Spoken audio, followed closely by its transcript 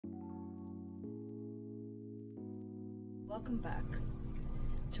Welcome back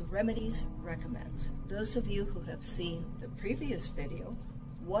to Remedies Recommends. Those of you who have seen the previous video,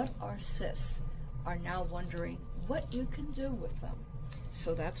 what are cysts, are now wondering what you can do with them.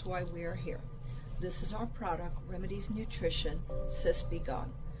 So that's why we are here. This is our product, Remedies Nutrition, Cysts Be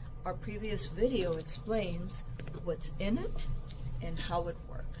Gone. Our previous video explains what's in it and how it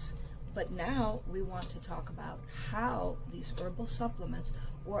works. But now we want to talk about how these herbal supplements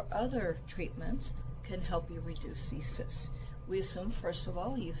or other treatments can help you reduce these cysts. We assume, first of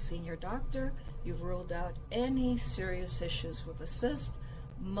all, you've seen your doctor, you've ruled out any serious issues with a cyst.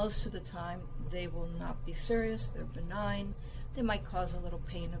 Most of the time, they will not be serious, they're benign. They might cause a little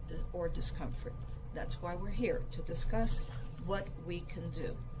pain or discomfort. That's why we're here, to discuss what we can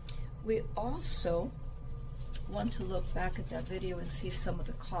do. We also want to look back at that video and see some of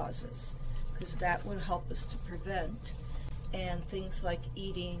the causes, because that would help us to prevent, and things like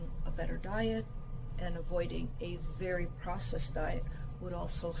eating a better diet and avoiding a very processed diet would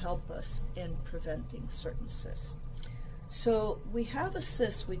also help us in preventing certain cysts. So we have a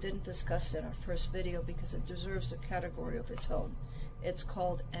cyst we didn't discuss in our first video because it deserves a category of its own. It's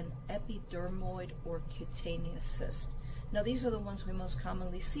called an epidermoid or cutaneous cyst. Now these are the ones we most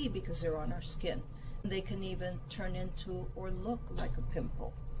commonly see because they're on our skin. They can even turn into or look like a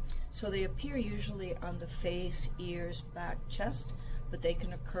pimple. So they appear usually on the face, ears, back, chest, but they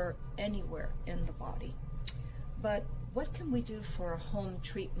can occur anywhere in the body. But what can we do for a home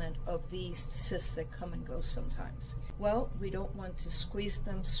treatment of these cysts that come and go sometimes? Well, we don't want to squeeze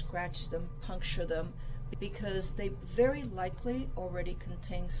them, scratch them, puncture them, because they very likely already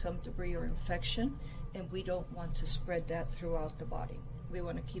contain some debris or infection, and we don't want to spread that throughout the body. We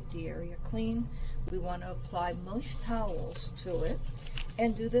want to keep the area clean. We want to apply moist towels to it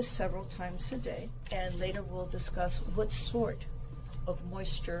and do this several times a day. And later we'll discuss what sort of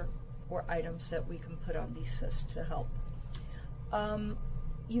moisture or items that we can put on these cysts to help.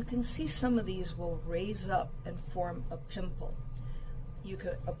 You can see some of these will raise up and form a pimple. You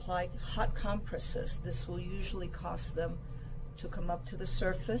could apply hot compresses. This will usually cause them to come up to the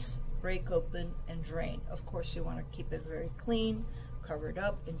surface, break open, and drain. Of course, you want to keep it very clean, cover it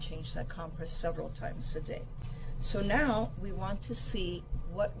up, and change that compress several times a day. So now we want to see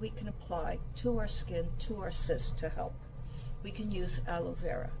what we can apply to our skin, to our cysts to help. We can use aloe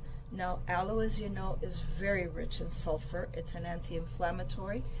vera. Now, aloe, as you know, is very rich in sulfur. It's an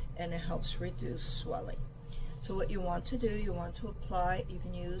anti-inflammatory, and it helps reduce swelling. So what you want to do, you want to apply, you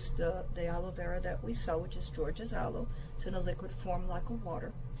can use the aloe vera that we sell, which is George's aloe. It's in a liquid form like a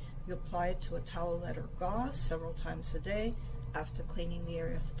water. You apply it to a towelette or gauze several times a day. After cleaning the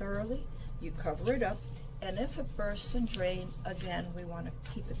area thoroughly, you cover it up, and if it bursts and drains, again, we want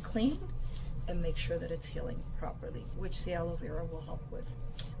to keep it clean and make sure that it's healing properly, which the aloe vera will help with.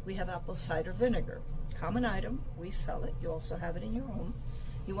 We have apple cider vinegar, common item, we sell it, you also have it in your home.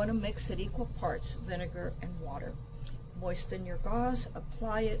 You want to mix it equal parts, vinegar and water. Moisten your gauze,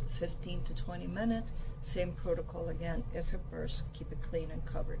 apply it 15 to 20 minutes, same protocol again. If it bursts, keep it clean and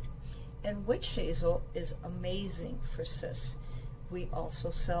covered. And witch hazel is amazing for cysts. We also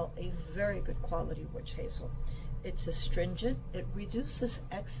sell a very good quality witch hazel. It's astringent, it reduces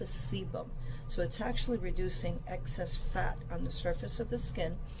excess sebum. So it's actually reducing excess fat on the surface of the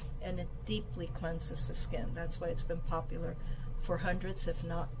skin, and it deeply cleanses the skin. That's why it's been popular for hundreds, if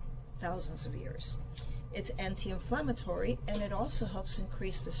not thousands of years. It's anti-inflammatory, and it also helps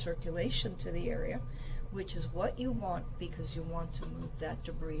increase the circulation to the area, which is what you want because you want to move that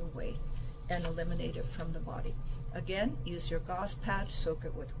debris away and eliminate it from the body. Again, use your gauze patch, soak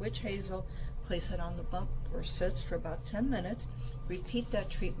it with witch hazel, place it on the bump or cyst for about 10 minutes. Repeat that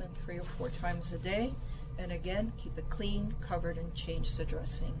treatment 3 or 4 times a day, and again, keep it clean, covered, and change the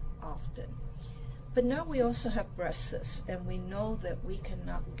dressing often. But now we also have breast cysts, and we know that we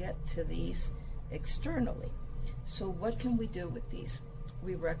cannot get to these externally. So what can we do with these?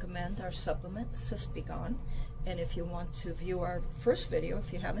 We recommend our supplement, Cysts Be Gone, and if you want to view our first video,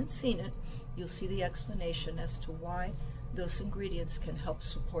 if you haven't seen it, you'll see the explanation as to why those ingredients can help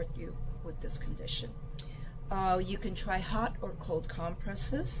support you with this condition. You can try hot or cold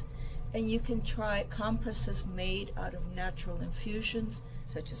compresses, and you can try compresses made out of natural infusions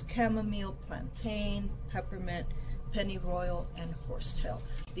such as chamomile, plantain, peppermint, pennyroyal, and horsetail.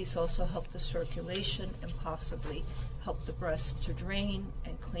 These also help the circulation and possibly help the breast to drain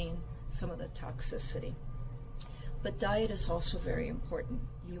and clean some of the toxicity. But diet is also very important.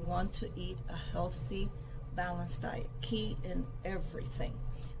 You want to eat a healthy, balanced diet, key in everything.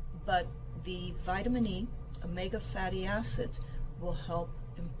 But the vitamin E, omega fatty acids will help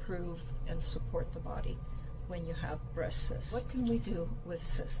improve and support the body when you have breast cysts. What can we do with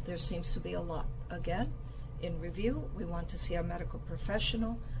cysts? There seems to be a lot. Again, In review, we want to see our medical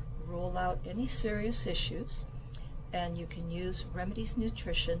professional rule out any serious issues, and you can use Remedies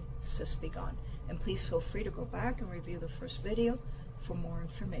Nutrition Cysts Be Gone. And please feel free to go back and review the first video for more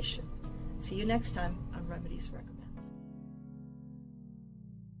information. See you next time on Remedies Recommended.